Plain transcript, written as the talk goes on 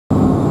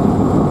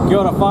Kia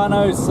ora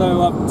whānau,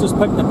 so I've just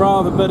picked the bro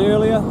up a bit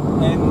earlier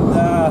and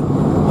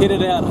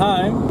headed out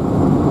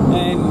home,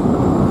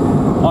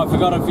 and I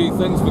forgot a few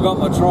things. Forgot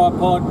my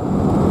tripod,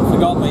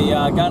 forgot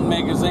my gun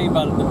magazine,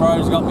 but the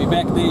bro's got me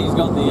back there. He's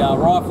got the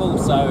rifle,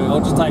 so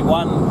I'll just take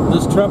one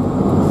this trip.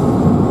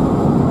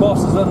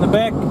 Boss is in the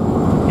back.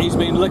 He's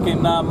been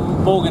licking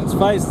Morgan's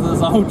face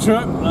this whole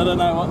trip. I don't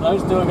know what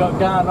those two have got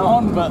going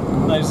on, but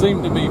they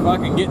seem to be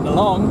fucking getting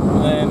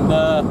along. And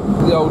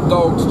the old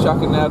dog's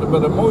chucking out a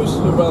bit of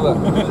moisture, brother.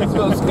 That's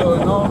what's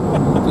going on.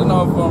 Don't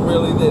know if I'm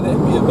really that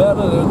happy about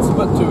it. It's a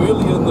bit too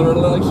early in the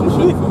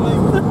relationship for me.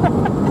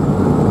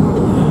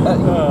 Hey,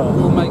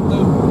 we'll make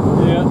do.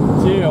 Yeah,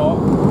 cheer.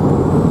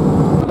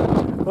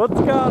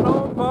 What's going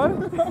on, Bo?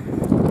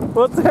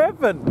 What's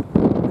happened?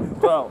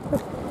 Well,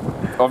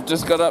 I've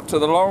just got up to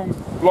the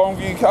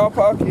Longview car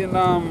park, and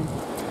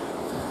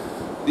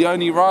the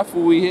only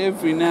rifle we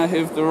now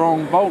have the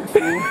wrong bolt for.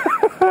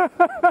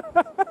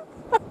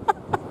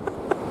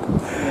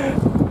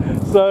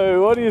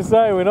 So what do you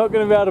say? We're not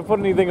going to be able to put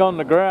anything on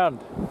the ground.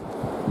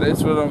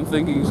 That's what I'm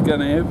thinking is going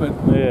to happen.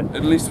 Yeah.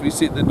 Unless we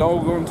set the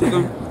dog onto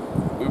them,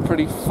 we're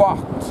pretty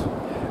fucked.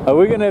 Are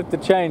we going to have to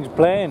change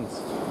plans?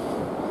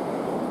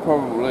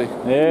 Probably.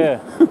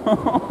 Yeah.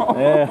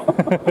 Yeah.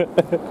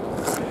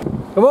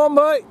 Come on,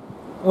 boy.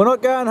 We're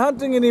not going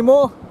hunting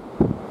anymore.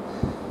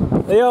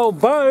 The old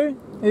Bo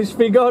has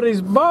forgot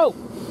his bolt.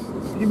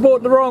 He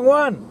bought the wrong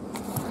one.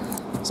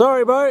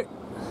 Sorry, Bo.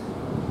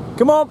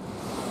 Come on.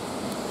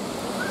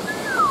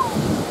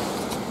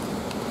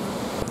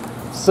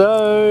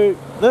 So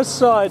this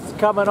side's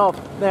coming off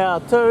now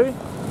too.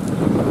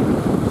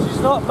 She's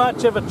not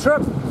much of a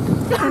trip.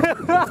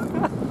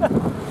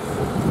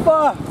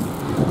 Fuck.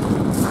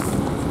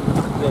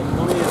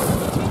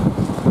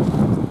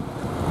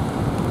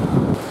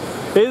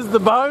 Here's the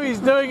Bo, he's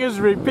doing his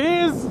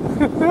repairs.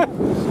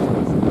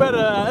 Bit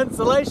of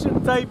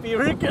insulation tape, he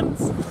reckons.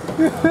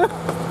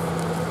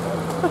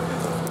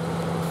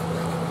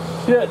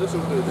 Shit. This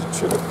will do the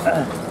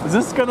trick. Is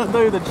this gonna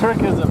do the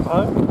trick, is it,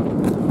 Bo?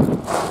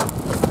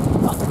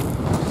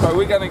 But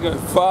we're gonna go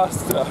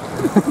faster.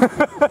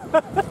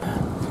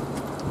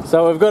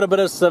 So we've got a bit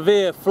of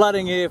severe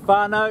flooding here,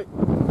 whānau.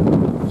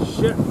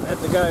 Shit, had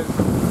to go.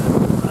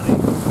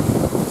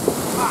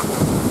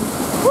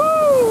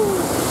 Woo!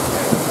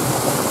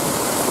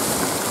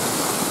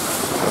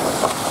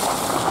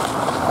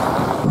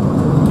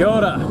 Kia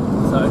ora.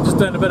 So just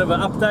doing a bit of an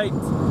update.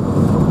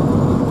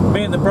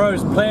 Me and the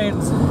bros'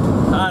 plans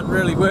aren't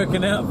really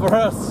working out for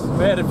us.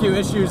 We had a few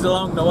issues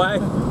along the way.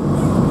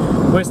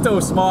 We're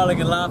still smiling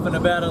and laughing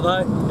about it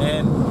though,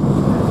 and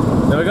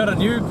so we've got a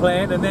new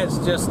plan, and that's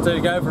just to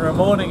go for a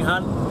morning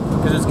hunt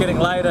because it's getting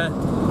later.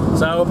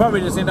 So we'll probably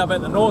just end up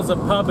at the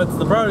Northern pub. It's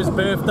the bro's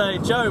birthday,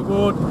 Joe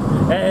Ward,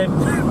 and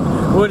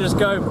we'll just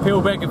go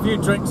peel back a few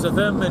drinks with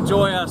him,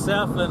 enjoy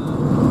ourselves,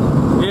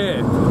 and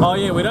yeah. Oh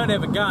yeah, we don't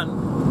have a gun,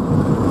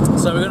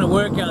 so we're going to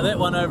work out that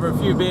one over a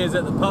few beers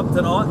at the pub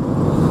tonight,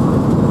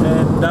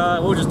 and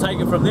we'll just take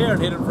it from there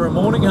and head in for a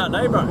morning hunt,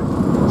 eh bro?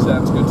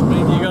 Sounds good to me.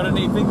 You got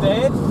anything to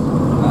add?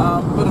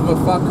 Bit of a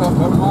fuck off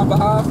on my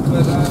behalf,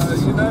 but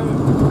you know,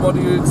 what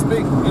do you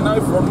expect, you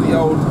know, from the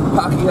old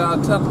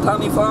Pakeha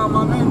Tani farm,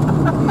 I mean?